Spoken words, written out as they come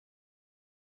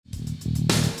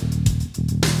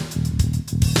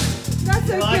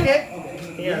You like it?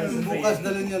 Yeah, bukas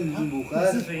dalhin yan.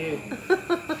 Bukas. This is for you.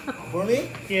 For me?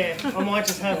 Yeah, I might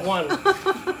just have one.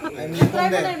 I'm Na-try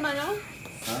mo there. na yun, Mano?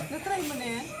 Ha? Na-try mo na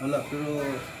yan? Wala, pero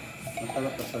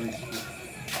nakalap ka sa list ko.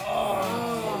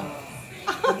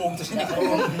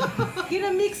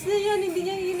 Ginamix niya yan, hindi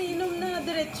niya iniinom na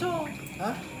diretso.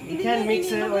 Ha? You can mix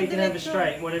it or you can have it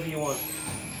straight, whatever you want.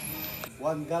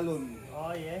 1 gallon.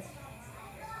 Oh, yes.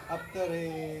 After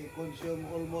he consume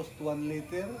almost 1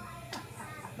 liter,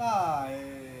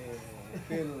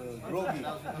 feel groggy.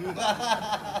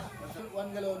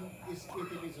 1 gallon is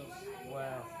 80 pesos.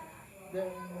 Wow. Then,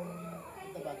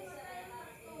 the back.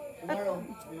 Tomorrow,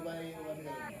 we buy 1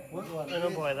 gallon. What one? I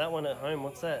don't buy that one at home.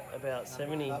 What's that? About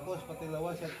 70, Tapos pati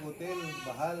lawas sa hotel,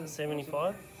 bahal.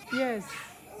 75? Yes,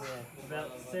 Yeah,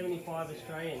 about 75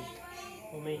 Australian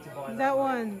for me to buy that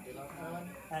one.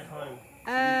 at home.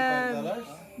 $5?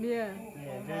 Yeah.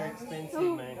 Yeah, very expensive,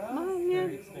 Oh, man. mahal Very yan.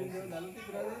 expensive.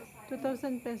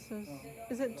 2,000 pesos.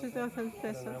 Is it 2,000 I don't know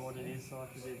pesos? what it is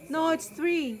like. 'Cause it's No, it's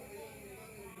 3.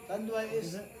 Tanduay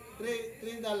is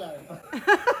 $3.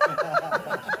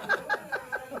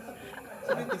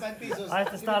 75 pesos. I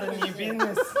have to start a new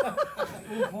business.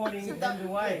 Importing them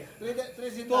away. 3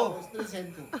 centavos, 3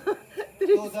 cents.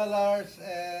 $2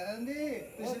 and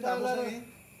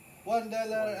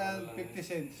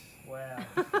 $1.50. Wow.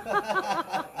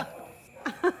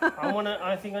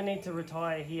 I think I need to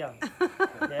retire here.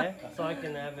 Yeah, so I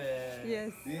can have a.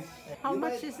 Yes. This How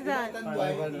much is that?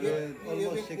 500,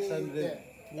 almost 600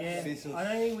 Yeah, pesos. I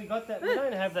don't think we got that. We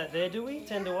don't have that there, do we?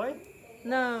 Tend away?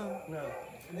 No. No.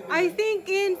 I think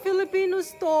in Filipino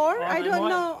store, Oh, I they don't might-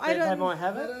 know. I They don't. might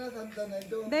have it.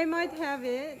 They might have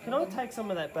it. Can I take some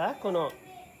of that back or not?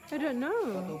 I don't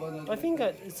know. I think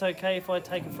it's okay if I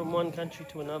take it from one country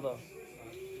to another.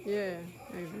 Yeah,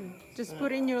 maybe. Just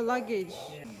put in your luggage.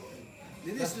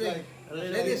 Ladies drink. A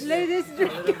little, Ladies Ladies a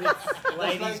drink. little bit Just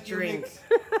ladies like drinks.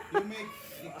 You make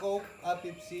the Coke, a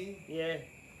Pepsi, Yeah,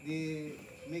 the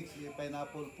mix the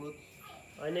pineapple fruit.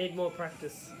 I need more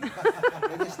practice.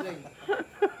 Ladies drink.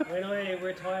 When I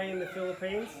retire in the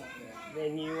Philippines,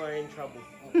 then you are in trouble.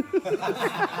 I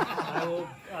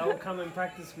will come and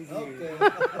practice with you. Okay.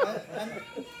 And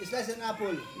slice an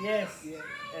apple. Yes. Yeah.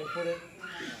 And put it.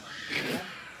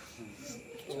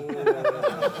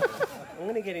 I'm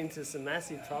gonna get into some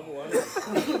massive trouble. Aren't I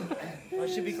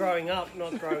should be growing up,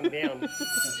 not growing down.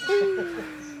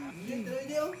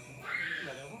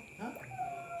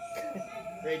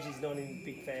 Reggie's not a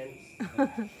big fan.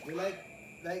 You like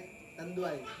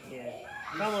tanduay. Yeah.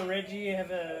 Come on, Reggie, you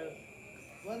have a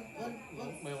One.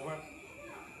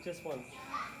 just one.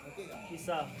 Okay.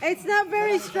 Isa. It's not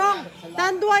very strong.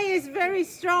 Tanduay is very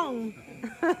strong.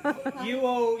 You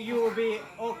will be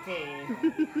okay.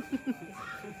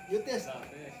 You test.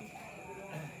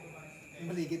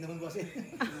 Maligid naman boss eh.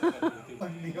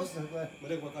 Pagligos na ba?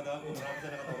 Balik magkada ko marami sa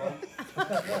nakatorong.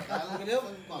 Alam mo niyo?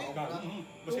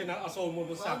 Maski na-asol mo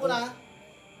doon sa Saan mo na?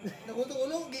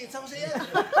 Nagutulo, giitsa ko sa iya.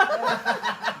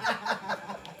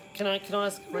 Can I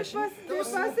ask a question?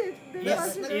 Deposit.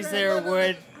 Is there a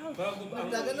word? Parang kung ang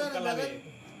Nagdagan na, kalami. nagdagan.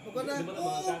 Huwag ka na. Di ba Oo.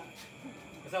 naman ka?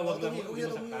 Kasi huwag lang mo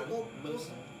masaktan.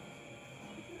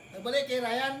 Nagbalik kay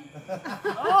Ryan.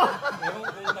 Pero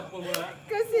kung tapol mo na,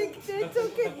 Because they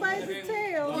took it by the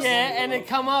tail. Yeah, and it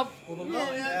come up. Oo,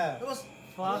 yan. Tapos,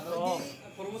 Fuck off.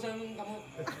 puro mo sa kamot.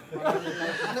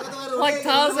 nakatawa rin. Like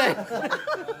Tarzan.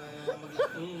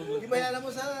 Di ba yan alam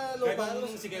mo sa Kahit lupa?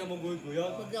 kung sige ka mong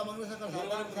guyod. Pagkamang na sa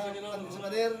kalsada, sa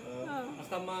pader.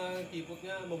 Basta makipot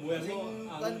niya, mabuhay mo.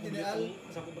 Kan, tinial.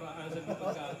 Sa kubraan, sa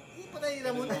pagka. Patay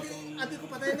na mo. Abi ko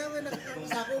patay na.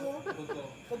 Sako mo.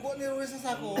 Pagkuha ni Ruiz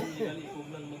sa sako, Ilikog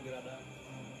ng maggrada.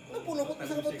 napulokot na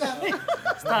sa kapag ka.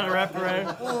 Start a wrap around.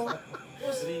 Oo.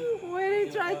 When he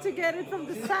tried to get it from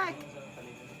the sack.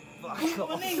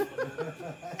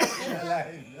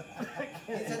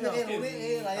 Minsan na kay Rumi,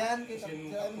 Ryan, kay Sabi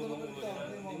mo naman ito.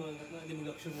 Hindi mo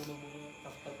laksyon mo ng mga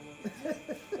taktak mo.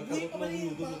 Hindi pa mali.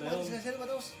 Discussion pa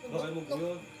tapos. Baka mo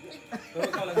guyod. Pero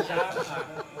ikaw lang siya.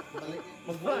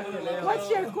 Magbuhay mo na lang. What's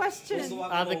your question?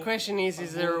 The question is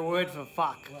there a word for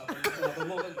fuck?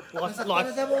 What's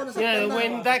like, Nasaktan you know, na.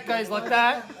 when that goes like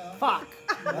that, fuck.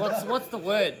 What's the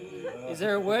word? Is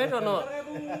there a word or not?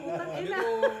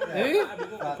 Who?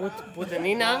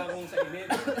 Putanina?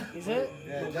 Is it?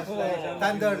 Yeah, just like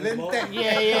Thunder Lente.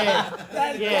 Yeah.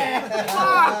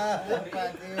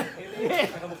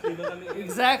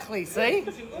 Exactly. See,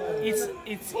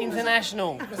 it's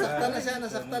international. Nasaktan na siya,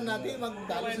 nasaktan natin.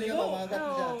 Magdalo siya, mamagat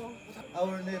na siya.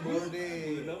 Our neighbor,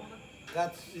 they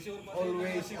cuts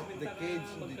always at the cage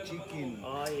of the chicken.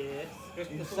 Oh yes.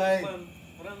 Inside,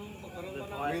 The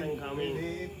python come When in.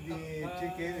 he eat the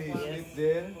chicken, he sleep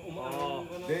there. Oh,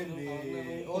 Then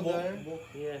the owner,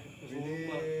 yeah. when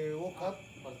he woke up,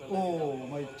 oh,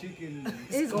 my chicken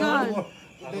It's gone.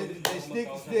 The snake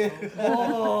is there.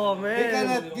 Oh, He man.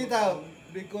 cannot get out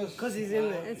because Because he's in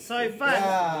there. It's so fat.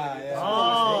 yeah, Oh.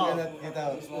 he cannot get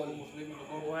out.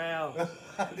 Wow.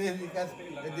 Then he can,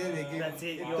 and then he give That's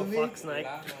it. it You're to a me. fuck snake.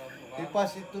 He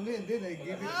passed it to me, and then I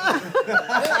give it.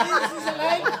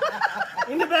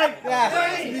 In the bag.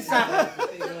 Yeah, in the sack.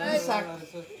 How sack.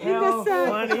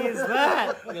 funny is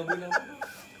that?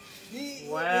 Di,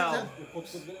 Wow.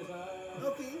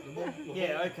 Okay.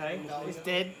 Yeah, okay. He's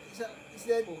dead. Is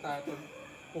that you put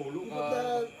the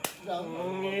ground?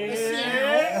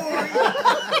 Yeah.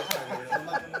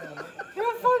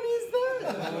 How funny is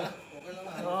that?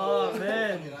 Oh,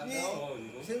 man.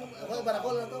 Ako,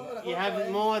 barakol na to. Barakol. You have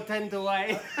more tend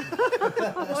away.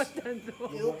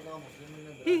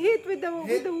 He hit with the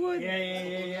wood.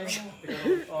 Yeah.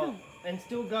 Oh, and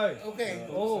still go. Okay.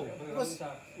 Oh. Tapos,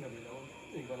 yung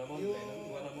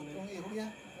ihog niya.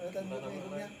 Tanda ko yung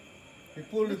ihog niya. He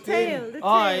pulled the Tail, tail. the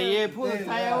Oh, tail. yeah, pull the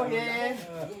tail, yeah.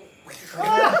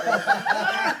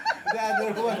 The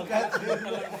other one catch him.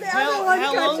 The other one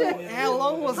catch it. How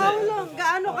long was How it? long?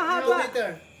 Gaano 2 kahaba? meter.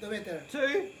 2 meter.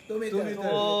 2? 2 meter.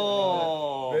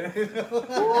 Oh.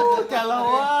 Ooh,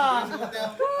 dalawa.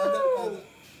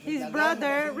 His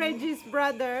brother, Reggie's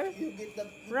brother, You get the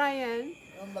Ryan.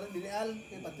 binial,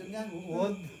 kay patyon niya.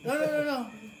 Wood. No.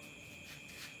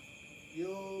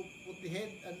 You put the head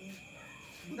and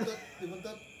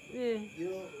buntot. Yeah.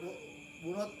 You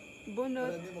bunot para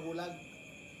Bunot. hindi magulag.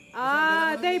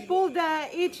 They pull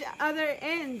each other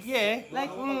ends. Yeah.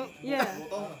 Like, yeah.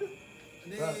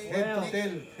 Hindi, Head to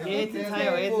tail. Head to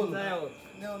tail, head to tail.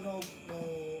 no.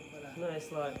 No,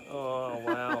 it's like, oh,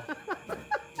 wow.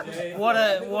 What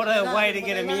a way to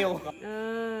get a meal.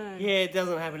 Yeah, it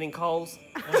doesn't happen in Coles.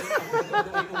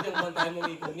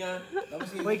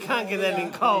 We can't get that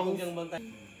in Coles.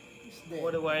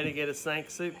 What a way to get a snake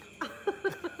soup.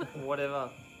 Whatever.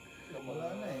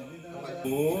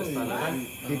 Oh,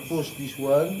 he pushed this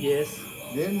one. Yes.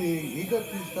 Then he got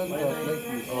his stand up like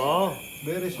this. Oh.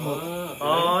 Very smooth.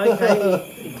 Oh, okay.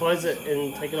 You close it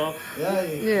and take it off. Yeah.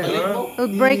 Yeah. It'll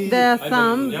break the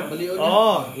thumb.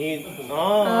 Oh,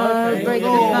 okay. Break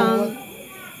the Yeah. thumb.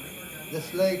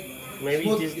 Just like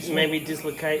Maybe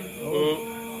dislocate.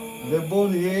 the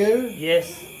bone here.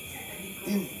 Yes.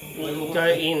 Go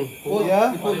in.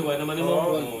 Yeah.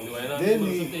 Oh. Then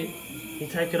You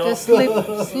take it Just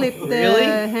off. slip the Really?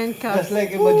 handcuffs. just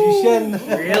like a magician.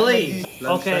 Really?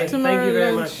 Okay. Thank Tomorrow you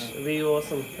very lunch. much. It'll be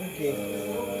awesome. Thank you.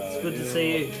 It's good to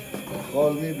see you. Call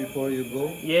me before you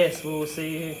go. Yes, we will see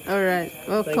you. All right.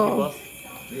 We'll Thank you, call. boss.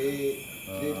 The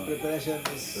preparation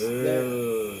is Uh, there.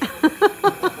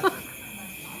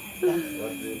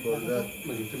 what do you call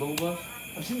that?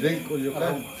 Drink all you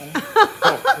can.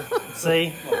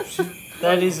 See?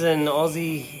 That is an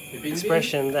Aussie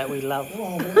expression that we love.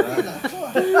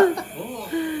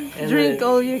 And Drink the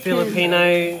all you can.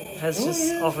 Filipino has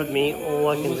just offered me all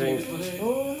I can drink.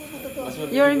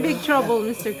 You're in big trouble,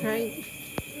 Mr. Craig.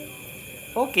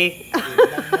 Okay.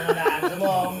 Sa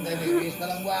mong, dahil na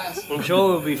lang was. I'm sure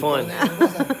we'll be fine.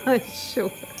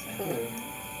 Sure.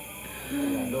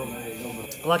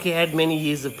 Lucky I had many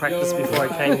years of practice before I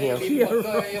came here.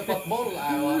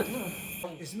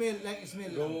 Smell, like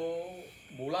smell.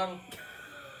 Bulang.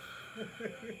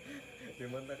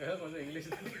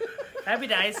 Happy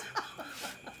days.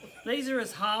 These are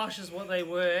as harsh as what they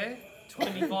were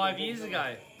 25 years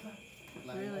ago.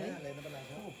 Really?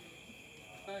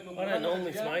 I don't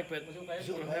normally smoke, but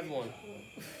I'll have one.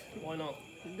 Why not?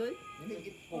 Good?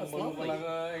 Kung bago pa lang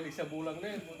ilig sa bulang na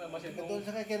yun, puta mas ito. Katulad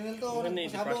sa kay Kernel to, Wouldn't need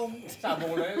to sabong.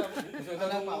 Sabong na yun. Gusto na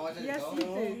itong Yes, you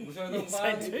do. gusto na itong Yes,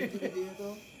 I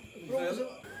do.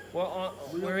 Well,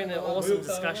 we're in an awesome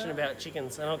discussion about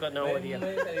chickens, and I've got no idea.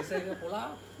 May talisay nga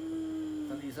pula.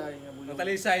 Ang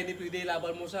talisay, hindi pwede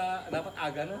laban mo sa, dapat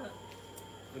aga na.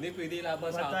 Hindi pwede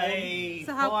laban sa But hapon. they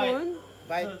Sa hapon?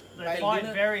 fight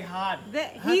very hard.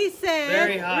 He Very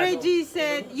said, hard. Reggie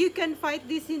said, you can fight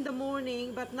this in the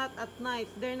morning, but not at night.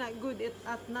 They're not good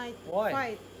at night Why?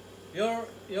 fight. Your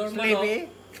Sleepy?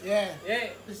 Yeah.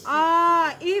 Yeah.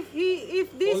 If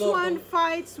this Olo, one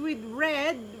fights with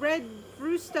red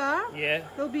rooster, Yeah.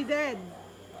 he'll be dead.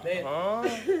 Then, Oh,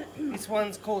 this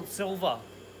one's called silver.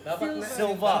 dapat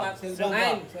Silver.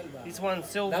 Nine. This one's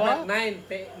Dapat silver. nine.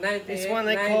 This one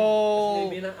they nine. call.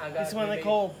 Kasi bilang aga, This one they maybe.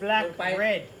 call black Or fight.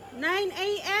 red. 9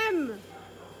 a.m.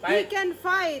 He Fight. can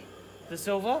fight. The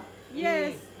silver.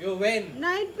 Yes. You win.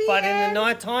 9 p.m. But in the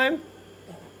night time,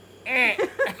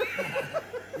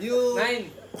 You,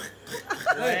 Nine.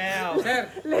 Wow. Sir,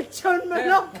 Lechon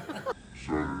manok.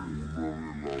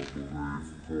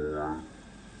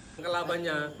 ang kalaban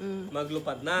niya,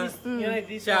 maglupad na. You know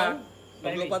this Siya, one?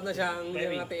 maglupad na siya ang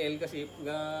Baby. iyang ATL kasi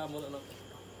ano.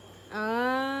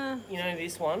 Ah, You know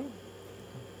this one?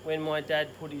 When my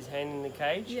dad put his hand in the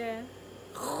cage? yeah.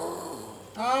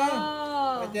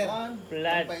 Ah! Oh. Fighter.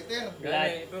 Blood. Fighter.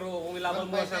 Blood. Pero kung ilaban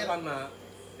mo sa pan na,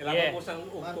 ilaban Yeah. mo sa Man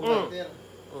ugtong fighter.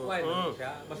 why na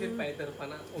siya? Basin fighter pa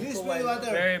na. This Ugtong way why.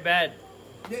 water. Very bad.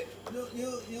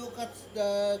 You cut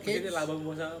the Kasi cage. ilaban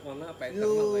mo sa pan na, fighter na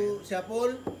why. You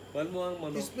shuffle Wal mo ang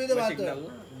manok. Display the may water. signal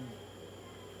na.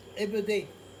 every day.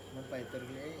 Man fighter.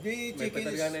 The May chicken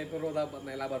fighter is gana pero dapat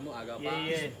na ilaban mo aga pa.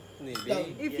 Yeah, yeah. Ni down.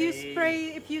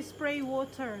 If you spray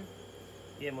water.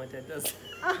 Yeah, my dad does.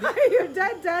 Your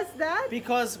dad does that?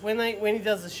 Because when he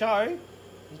does the show,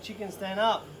 the chickens stand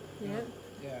up. Yeah.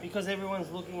 Yeah. Because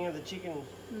everyone's looking at the chicken.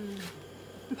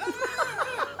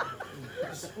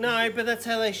 No, but that's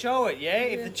how they show it, yeah?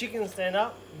 If the chickens stand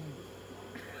up,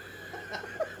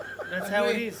 that's how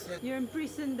it is. You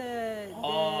imprison the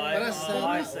I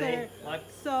rooster. see.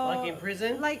 Like in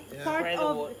prison? like Yeah. Spray the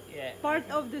water. Yeah. part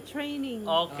of the training.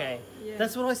 Okay. Yeah.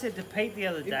 That's what I said to Pete the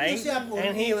other If day. you shuffle,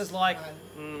 And he was like,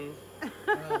 man,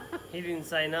 he didn't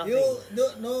say nothing. you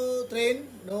no train,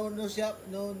 no shop,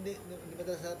 no di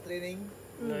ba sa training.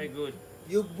 No good.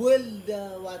 You boil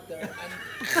the water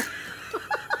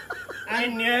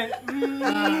And yeah,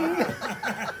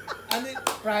 and it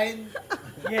fried.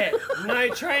 yeah, no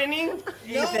training,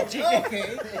 eat the chicken. Okay.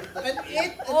 And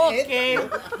eat. Okay.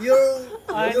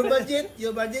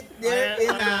 Your budget there I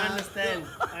in understand.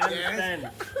 I understand.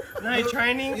 No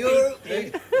training, Your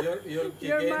eat. Your Your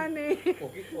chicken. money.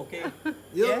 Okay.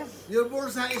 your Yes. your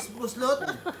bursa is buslot.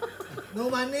 No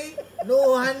money,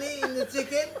 no honey in the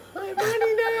chicken. My money,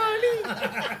 no money.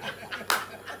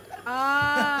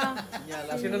 Ah.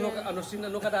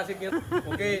 Sinano ka dasig niya?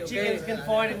 Okay. Chickens can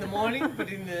fight in the morning, but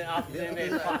in the afternoon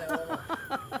they're fucked.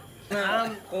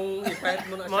 Kung i-fight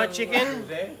mo na My siyang- chicken,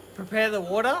 prepare the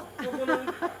water, Huwag mo nang,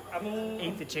 among,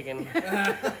 eat the chicken.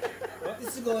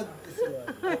 It's good. It's good.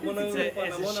 huwag mo nang, It's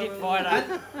a shit fighter.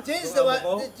 Change the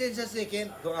change the chicken.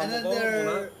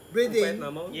 Another breeding.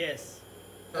 Yes.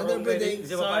 Another breeding.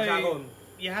 Di ba pa siya akon?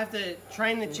 You have to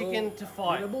train the chicken to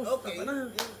fight. Okay.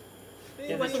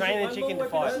 You have to train the chicken to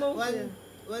fight.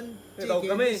 One Daw chicken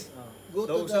kami. is go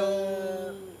Daw to sa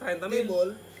the 30 mil. table.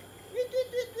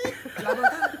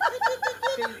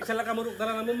 Isa lang kamurok na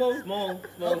lang mo. Small.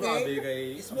 Okay. Grabe kay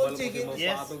Small Abal mo chicken. si Mao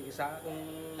Yes. sa atong isa kung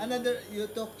Another you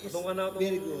talk is atong kana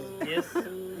very good. Yes.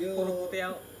 puro puti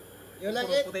ako. You like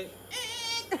Puro it? puti.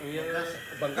 Ang iyang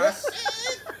bangkas.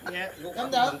 Yeah. Calm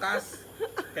down. Bangkas.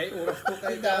 Kay oras to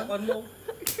kay Calm down. dapan mo.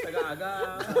 Taga-aga.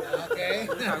 Okay.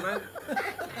 Tanan.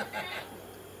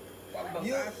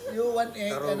 You one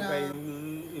egg Karon and kay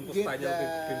imposta give niya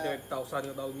the- 28,000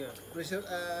 yung taon niya. pressure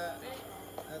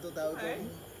ano tawag ko?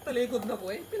 Talikod na ko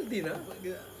eh. Pildi na.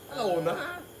 Oo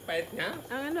na. Pahit niya.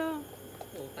 Ang ano?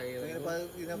 Oh, tayo Kaya na. pa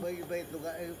ginabay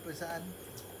lugar presaan.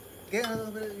 Kaya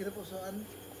ano ginapo saan?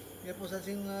 Ginapo saan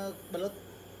sing balot?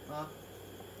 Ha?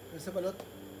 Sa balot.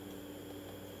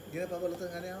 Ginapa balot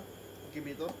ang ano?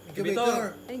 Incubator? Incubator.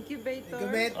 Incubator.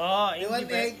 Incubate. Oh, You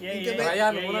want egg? incubate. Yeah, Incubate. yeah.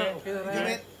 Ryan, Yeah, muna. yeah. Okay na Ryan.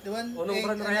 Incubate. The one Unong egg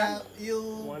brand and Ryan? you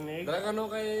One egg. Dala ka no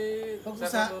kay... pagpusa.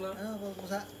 Sa ano na? Ano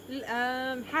pagpusa?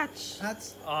 Hatch. Hats.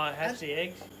 Oh, hatch the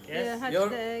eggs. Yeah, Yes. hatch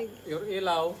Your- the egg. Your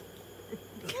ilaw.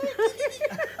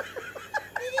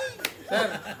 Sir,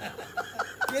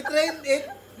 You train it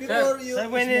before you So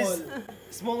when small.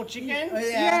 it's small chicken, Oh,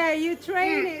 Yeah, you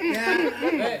train it.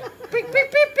 Yeah. eh, Pick, pick,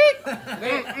 pick, pick.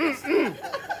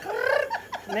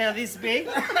 now this big.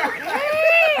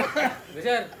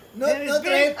 sir. No, That is no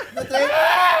train. No train.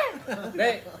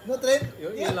 Hindi. No train.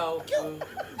 Yung ilaw.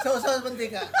 Sa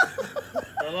mantika.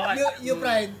 Alright. You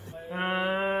fried.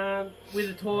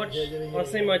 With a torch. I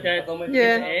see my dad with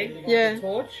Yeah. an egg. Yeah. With a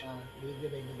torch.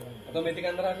 Automatic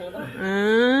ang nara siya ito.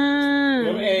 Ah.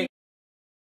 Yung egg.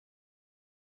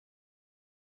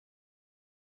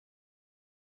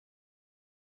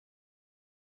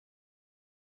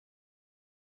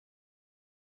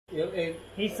 Yung egg.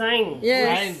 He's saying. Yes.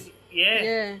 Ryan, yeah.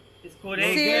 Yeah. It's called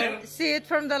See egg. see it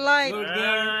from the light. Your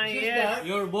girl. Yes.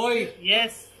 Your boy.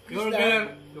 Yes. Your girl.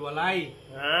 Iwalay.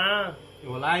 Ah.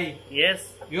 Iwalay. Yes.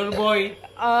 Your boy.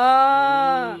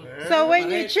 Ah. So when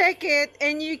you check it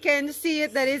and you can see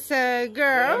it that it's a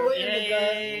girl, Yeah,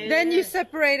 yeah, yeah. then you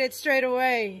separate it straight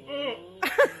away.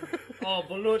 Oh,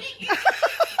 balut.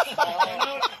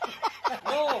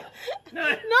 No. No!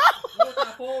 No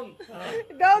tapon.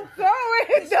 Don't throw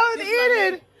it! Don't eat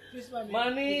it!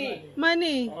 Money.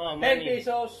 Money. Oh, 10 money.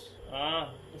 pesos.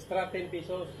 Ah. Extra 10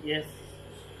 pesos. Yes.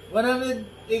 100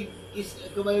 egg is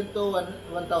equivalent to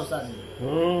 1,000.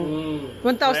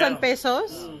 1,000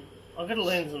 pesos? I'm gonna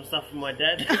learn some stuff from my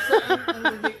dad.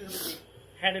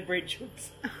 How to breed chooks.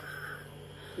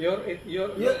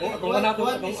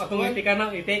 atong itik ka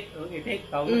nang itik,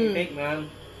 tawag na itik nang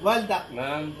Wild duck.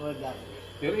 wild duck.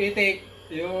 Your itik,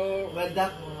 your Wild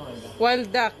duck. Wild duck.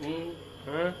 Wild duck.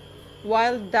 Huh?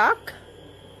 Wild duck?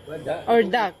 Wild duck. Or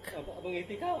duck? atong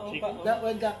itik ka, Wild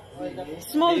duck. Wild duck.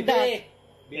 Small duck.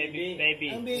 Baby.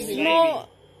 Ang baby. Small.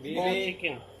 Small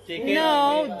chicken. No,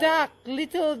 duck.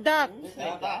 Little duck.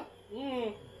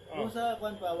 Kung sa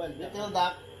kwan pa, wild duck. Little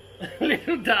duck.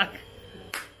 Little duck.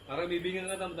 Parang bibigyan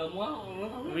na damdam mo.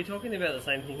 Are we talking about the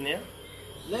same thing now?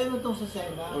 Lain mo itong sa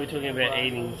China. Or are we talking about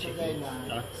eating chicken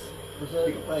ducks?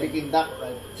 Chicken duck.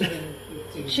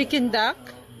 Chicken duck?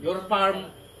 Your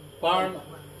farm,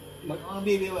 Mga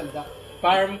baby wild duck.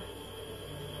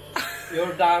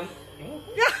 your dam,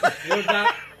 your duck.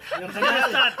 I'm gonna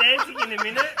start dancing in a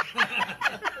minute.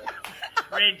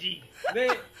 Reggie.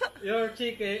 Your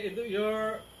chicken,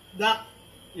 your Duck.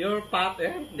 your pot,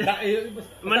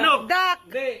 Manok. Duck.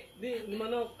 Di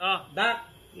manok. Oh. Duck.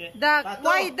 Duck. Pato.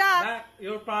 Why duck? Duck,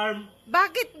 your farm.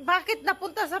 Bakit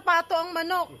napunta sa pato ang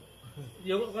manok?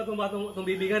 Yung itong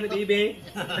bibigan ni bibi.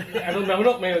 Anong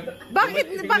manok may? Bakit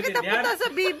napunta sa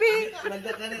bibi? Wild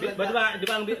duck ka na. Di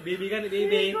ba ang bibigan ni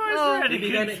bibi? Oh.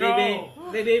 Bibigan ni bibi.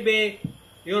 Di bibi.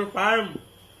 Your farm.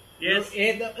 Yes.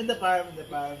 Eat. In the farm.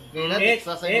 Eat.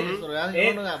 Sa istoryan.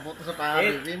 Ano nga, buto sa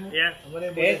baby mo. Yeah. Ang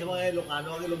mga buhay sa mga Ilocano,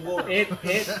 ang Ilonggo. Eat.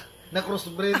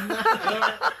 Na-crossbreed na.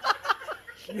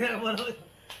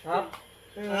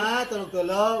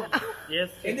 Tulog-tulog. Yes.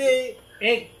 Hindi.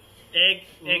 Egg. Egg.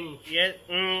 Yes.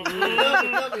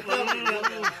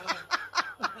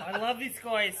 I love this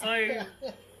guy. So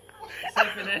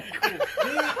fanatical.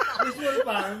 This will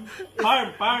farm.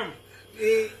 Farm.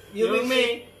 You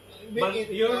make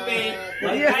You're me.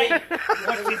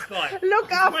 Watch this guy. Look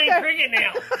He's playing after. cricket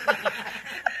now.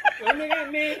 You're looking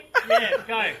at me. Yeah,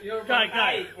 go. You're Go.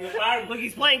 You're farm. Look,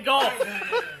 he's playing golf.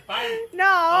 Farm.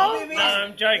 No. No,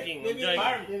 I'm joking.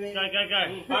 Farm.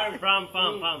 Go.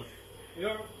 Farm.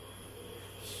 You're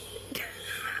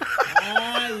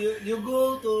You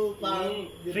go to farm.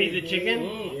 Feed the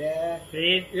chicken. Yeah.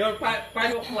 Feed. You're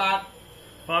 5 o'clock.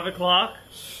 5 o'clock.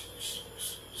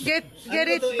 Get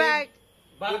it back.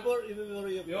 Before you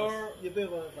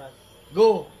pass.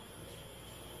 Go.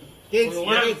 Cage.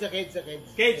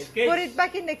 Put it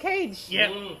back in the cage.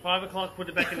 Yep. 5 o'clock. Put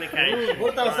it back in the cage.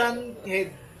 4,000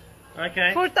 head.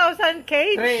 Okay. 4,000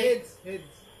 cage. Heads.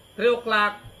 3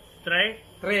 o'clock. 3.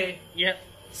 3. Yep.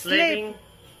 Sleep. Sleeping.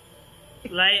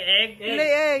 Lay egg.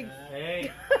 Lay egg.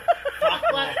 Hey.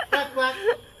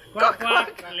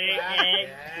 Quack. Lay egg.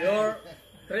 You're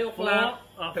 3 o'clock.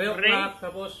 3 3 o'clock.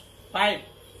 Tapos 5.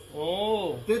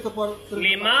 Oh. 3 to 4. 5.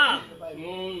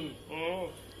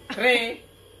 3.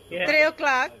 Yeah. 3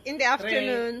 o'clock in the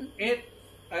afternoon. 8.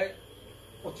 Ay,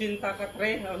 80 ka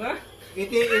 3. Ano na?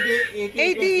 80.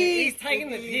 He's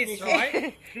taking the piss,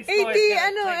 right? This guy's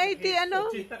 80 ano?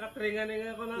 80 ka 3 nga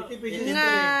nga ko na. 80 pesos.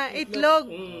 Nga itlog.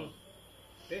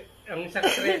 Ang isa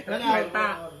ka 3. 30.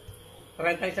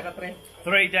 30 isa ka 3.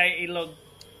 3-day ilog.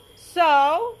 So,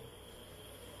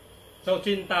 So,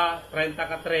 80, 30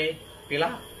 ka 3.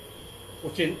 Pila?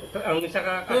 Ang isa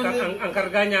ka, ang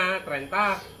karga niya,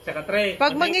 30. Isa ka 3.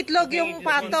 pag mangitlog yung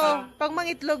pato. Pag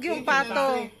mangitlog yung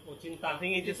pato. 80. I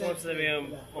think he just wants to be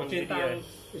on video.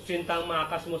 80 ang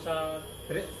makas mo sa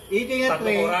 80 nga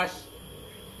 3 3. oras.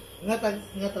 Nga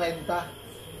 30.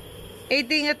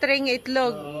 80 nga tray nga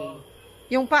itlog.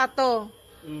 Yung pato.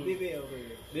 Bibi.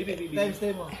 Bibi. Times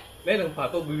 3 mo. Meron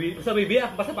pato, bibi. Basta bibi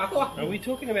basta pato Are we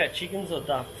talking about chickens or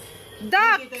ducks?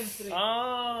 Duck. Times 3.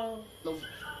 Oh.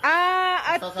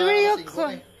 At 3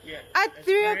 o'clock. Yeah. At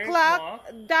 3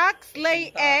 o'clock, ducks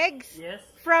lay eggs Yes.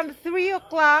 from 3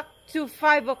 o'clock to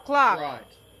 5 o'clock.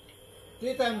 Right.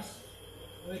 3 times.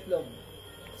 Itlog.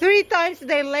 3 times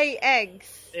they lay eggs.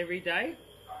 Every day?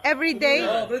 Every day.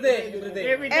 Every day.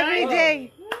 Every day? Every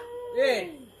day. Yeah.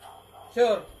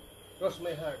 Sure. Cross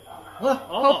my heart. Oh.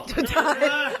 Hope to die.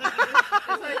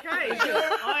 It's okay.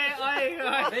 I.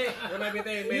 Hey, wala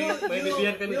bitay, may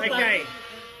bibiyan kami. Okay.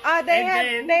 They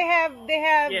And have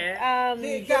Yeah.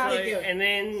 duck. So, and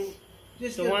then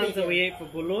the ones that we eat for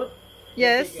bulut,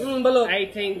 Yes. Balot.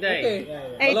 18 days.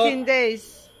 Okay. 18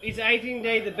 days. Is 18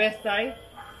 day the best day?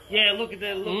 Yeah, look at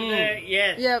the,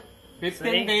 yes. Yep.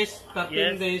 15 days, 13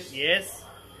 Yes. days. Yes.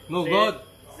 No See? good.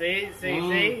 See?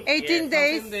 18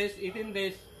 Yes. days. 18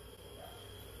 days.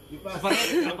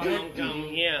 Come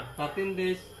here. 13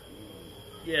 days.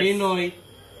 Yes. Pinoy.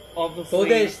 Obviously, 2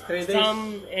 days, 3 days.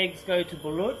 some eggs go to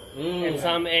bulut, and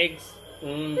some eggs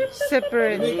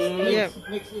Separate. Yeah.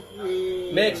 Mix it.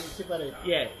 Mix. Separate.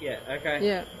 Yeah, okay.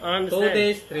 Yeah. I 2 understand.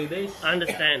 days, 3 days.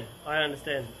 I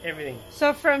understand everything.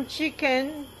 So from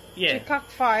chicken Yeah. to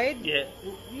cockfied Yeah.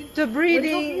 to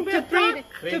breeding We're talking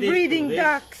about to duck. breeding 3 days, 2 days.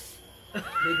 ducks.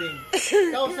 Breeding.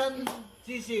 1,000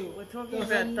 cc. We're talking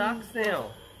about ducks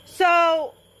now. So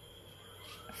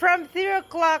from 3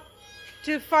 o'clock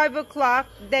to 5 o'clock,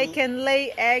 they can lay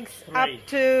eggs up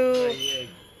to Yeah.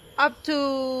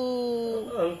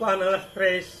 Ang pan alas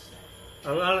 3,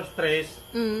 ang alas 3,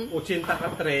 80 ka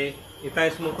 3,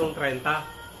 itayos mo tong 30.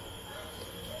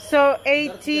 So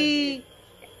 80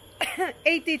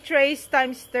 trays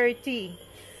times 30.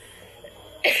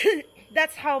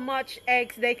 That's how much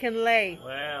eggs they can lay.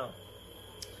 Wow.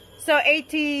 So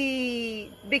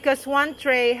 80, because one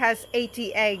tray has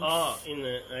 80 eggs. Oh, in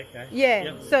the okay. Yeah,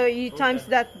 Yep. so you times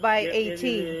that by Yeah, 80.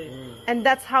 yeah. And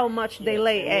that's how much they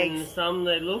lay And eggs. some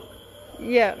they look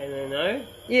Yeah, and they know.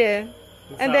 yeah.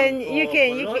 And some then you for can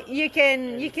lot, you can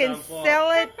some for- sell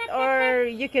it, or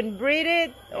you can breed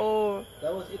it, or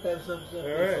That was 8 times of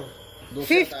Alright.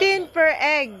 15 per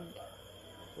egg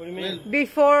What do you mean?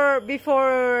 before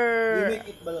You make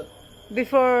it balot.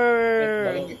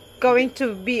 before going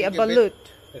to be a balut.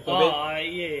 Oh,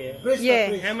 yeah. Breast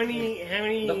Yeah. of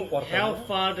breast. How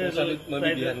far do Kung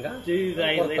mabibilan ka? they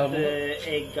let the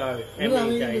egg go? How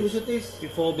many days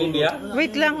before India? balut?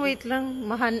 Wait lang.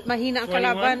 Mahina ang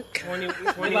kalaban. 21?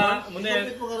 Diba? Muna yan.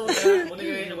 Ipit mo karon. Muna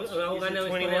yan. Ang ako nga na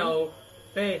istorya ako.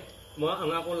 Te,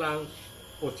 ang ako lang,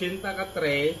 80 ka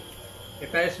 3,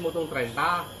 itayos mo tong 30.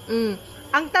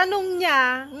 Ang tanong niya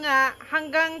nga,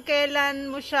 hanggang kailan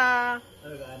mo siya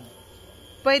Alagaan.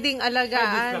 pwedeng 5 days lang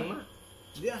alagaan? na.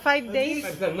 5 days?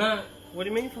 5 lang na. What do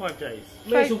you mean 5 days?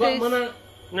 May 5 suga days. mo na.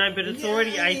 No, but it's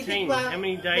already 18. How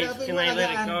many days can they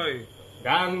let it go?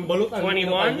 Gang balot ang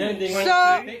 21? niya, hindi nga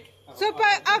So- titik. So,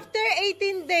 after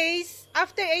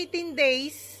 18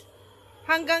 days,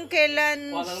 hanggang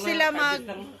kailan Walang na, sila 5 mag...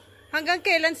 days lang. Hanggang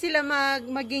kailan sila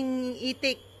maging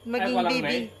itik, maging Walang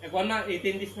baby? na. Kung na,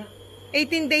 18 days na.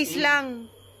 18 days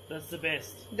lang. That's the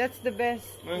best. That's the best.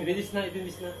 18 days na, 18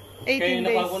 days na. 18 Kaya days.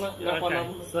 nakuha ko na, nakuha na.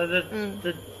 Okay, so they don't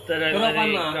Pero let ka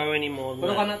it na. go anymore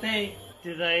Pero than ka that. na, te. Do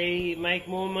they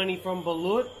make more money from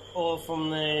balut or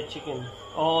from the chicken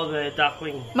or the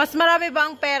duckling? Mas marami ba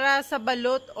ang pera sa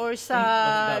balot or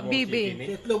sa bibi?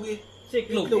 Itlog eh.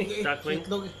 Siklog. Itlog eh. Duckling?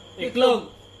 Itlog eh. Iklog.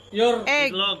 Your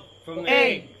Egg. Log from the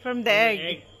Egg. From the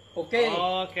egg. Okay.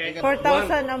 Oh, okay.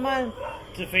 4,000 a month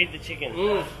To feed the chicken.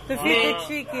 to feed the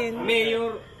chicken.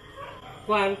 Mayor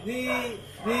Kwan, Di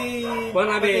Kwan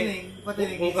abi,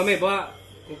 patining.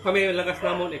 kung kami lagas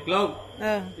namon iklog.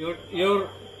 Ah. Your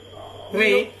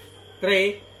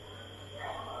tray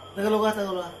Tagaluga.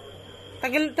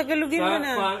 Tagalogin mo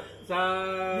na. sa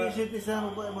Di isip isa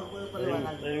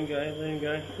magpaliwanag. Let him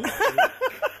go.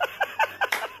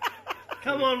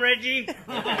 Come on, Reggie.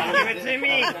 Give it to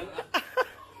me.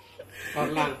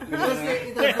 Parlang.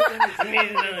 I need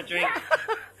another drink.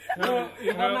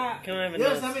 Can I have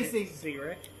Yes, another amazing.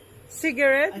 cigarette?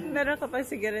 Cigarette? Meron ka pa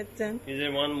cigarette dyan? Is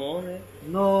there one more there?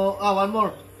 No, one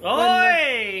more.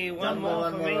 Oi! One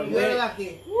more for me. You're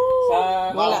lucky.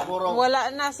 Sa Wala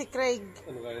na si Craig.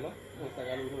 ano ka no? Ang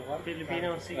Tagalog mo ka? Filipino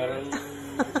cigarette.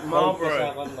 Parang Marlboro.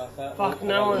 sa kwan ba? Sa- Fuck,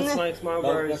 no one smokes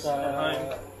Marlboros Sa- at home.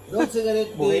 Don't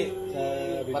cigarette Buhi. di Sa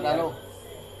bibig. Panalo.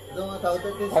 Don't tawag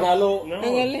ito. Panalo. No.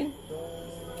 Ang galing.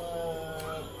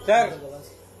 Sir.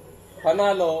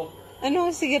 Panalo. Ano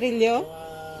ang sigarilyo?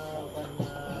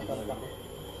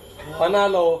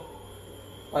 Panalo.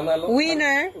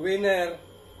 Winner. Winner.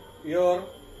 Your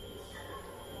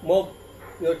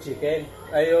chicken.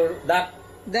 Your duck.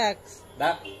 Ducks.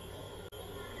 Duck.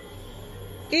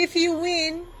 If you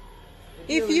win,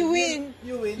 You win.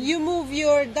 you move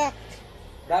your duck.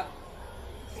 Duck.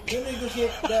 You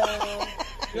negotiate the...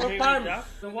 Your farm.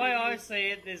 The way I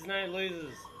see it, there's no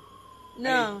losers.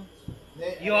 No.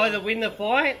 You either win the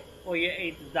fight or you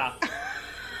eat the duck.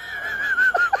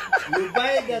 You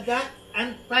buy the duck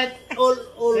and fight all.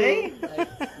 See?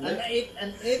 And eat.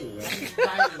 You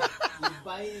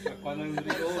buy.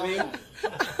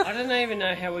 I don't even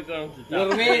know how we got onto Your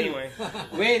duck. win. Anyway,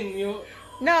 Win. You.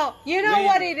 No, you know Win.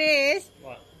 what it is?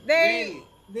 what? They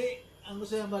Di, ang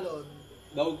gusto yung balon,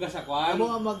 daog ka sa kwan. Amo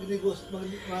ang mag-negos.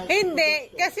 Hindi,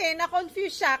 kasi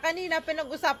na-confuse siya. Kanina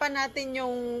pinag-usapan natin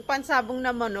yung pansabong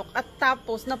na manok at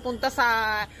tapos napunta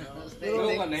sa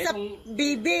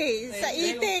bibi, sa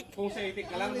itik. Kung sa itik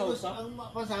ka lang daw sa. Ang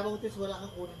pansabong tis, wala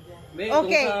kang kunin dyan.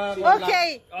 Okay,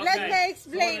 okay. Let me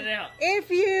explain. If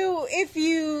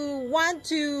you want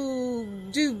to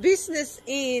do business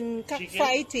in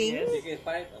cockfighting,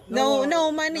 no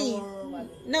money.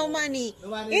 No money.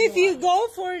 If you go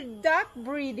for duck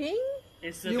breeding,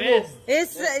 It's the best.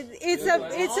 it's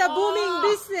a booming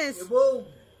business.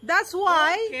 That's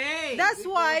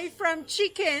why from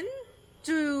chicken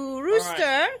to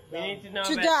rooster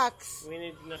to ducks. We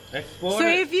need to know. Export So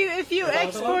it. if you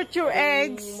export your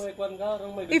eggs,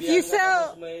 if you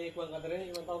sell, We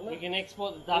can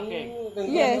export the duck egg.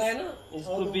 yes. It's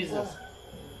good business.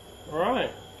 Alright.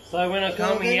 So when I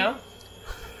come here,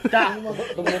 duck.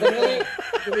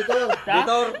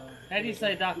 Duck. How do you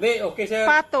say duck? Hindi, okay sir.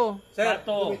 Pato, Sir,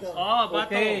 Bato. Oh, bato.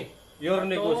 okay. Your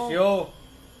negosyo.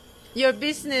 your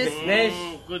business.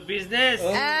 Good business.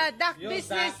 Duck Your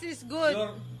business duck, is good.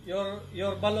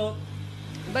 Your balot.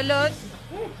 Balot.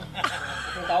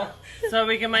 So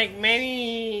we can make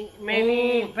many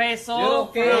peso.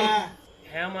 You're okay.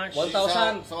 From how much?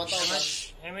 1,000.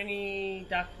 How many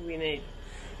duck we need?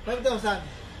 5,000.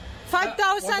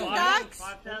 5,000 ducks.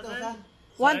 5,000.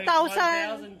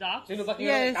 1,000. ducks. Sino ba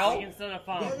Yes. kinakaw? We can start a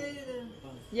farm.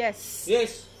 Yes.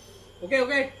 Yes. Okay.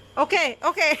 Okay.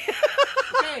 Okay.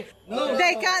 No.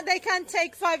 They can't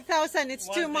take 5,000. It's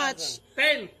too 1,000. much.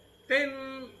 10.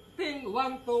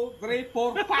 1, 2, 3,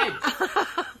 4, 5.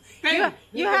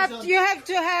 You have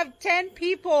to have 10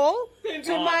 people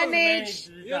to manage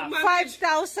the duck.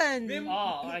 5,000.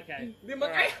 Oh, okay. Di ba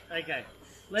kaya? Alright, okay.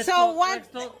 So let's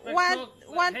talk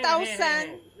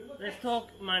 1,000. Let's talk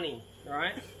money,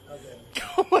 right?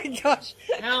 Oh my gosh.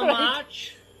 How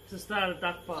much to start a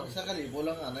duck farm? Sa kalibo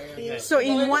lang ana yan. So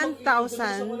in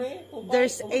 1,000,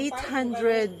 there's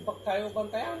 800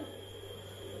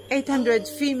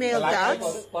 female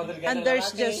ducks, and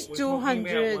there's just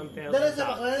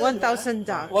 1,000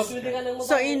 ducks.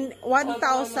 So in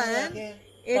 1,000,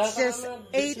 it's just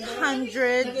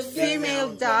 800 female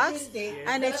ducks,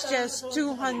 and it's just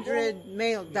 200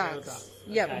 male ducks.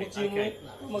 Yep. Okay.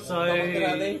 So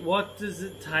what does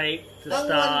it take to Ang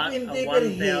start 120 a per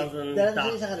head, 1,000 dala sa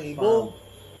duck isang kalibo. farm?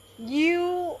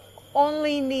 You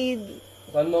only need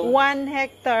 1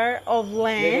 hectare of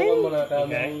land,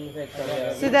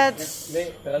 so that's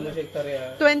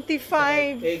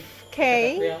 25K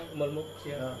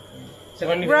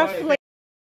roughly.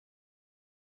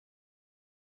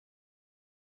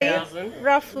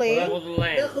 Roughly, For the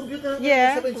land.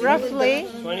 yeah, roughly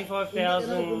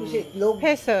 25,000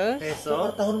 pesos.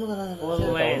 peso for the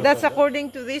land. That's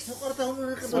according to this What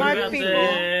smart about people.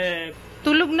 the...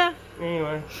 Tulog na.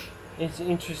 Anyway, it's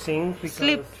interesting because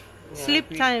Sleep. Sleep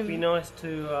time. It'd be nice to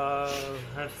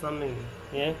have something,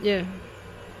 yeah? Yeah.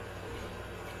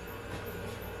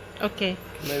 Okay,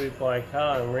 Maybe buy a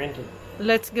car and rent it.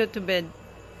 let's go to bed.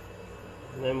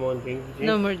 No more drink.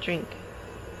 No more drink.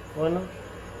 Why not?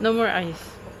 No more ice.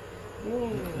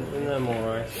 No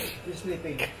more rice.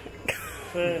 Sleeping.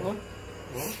 So,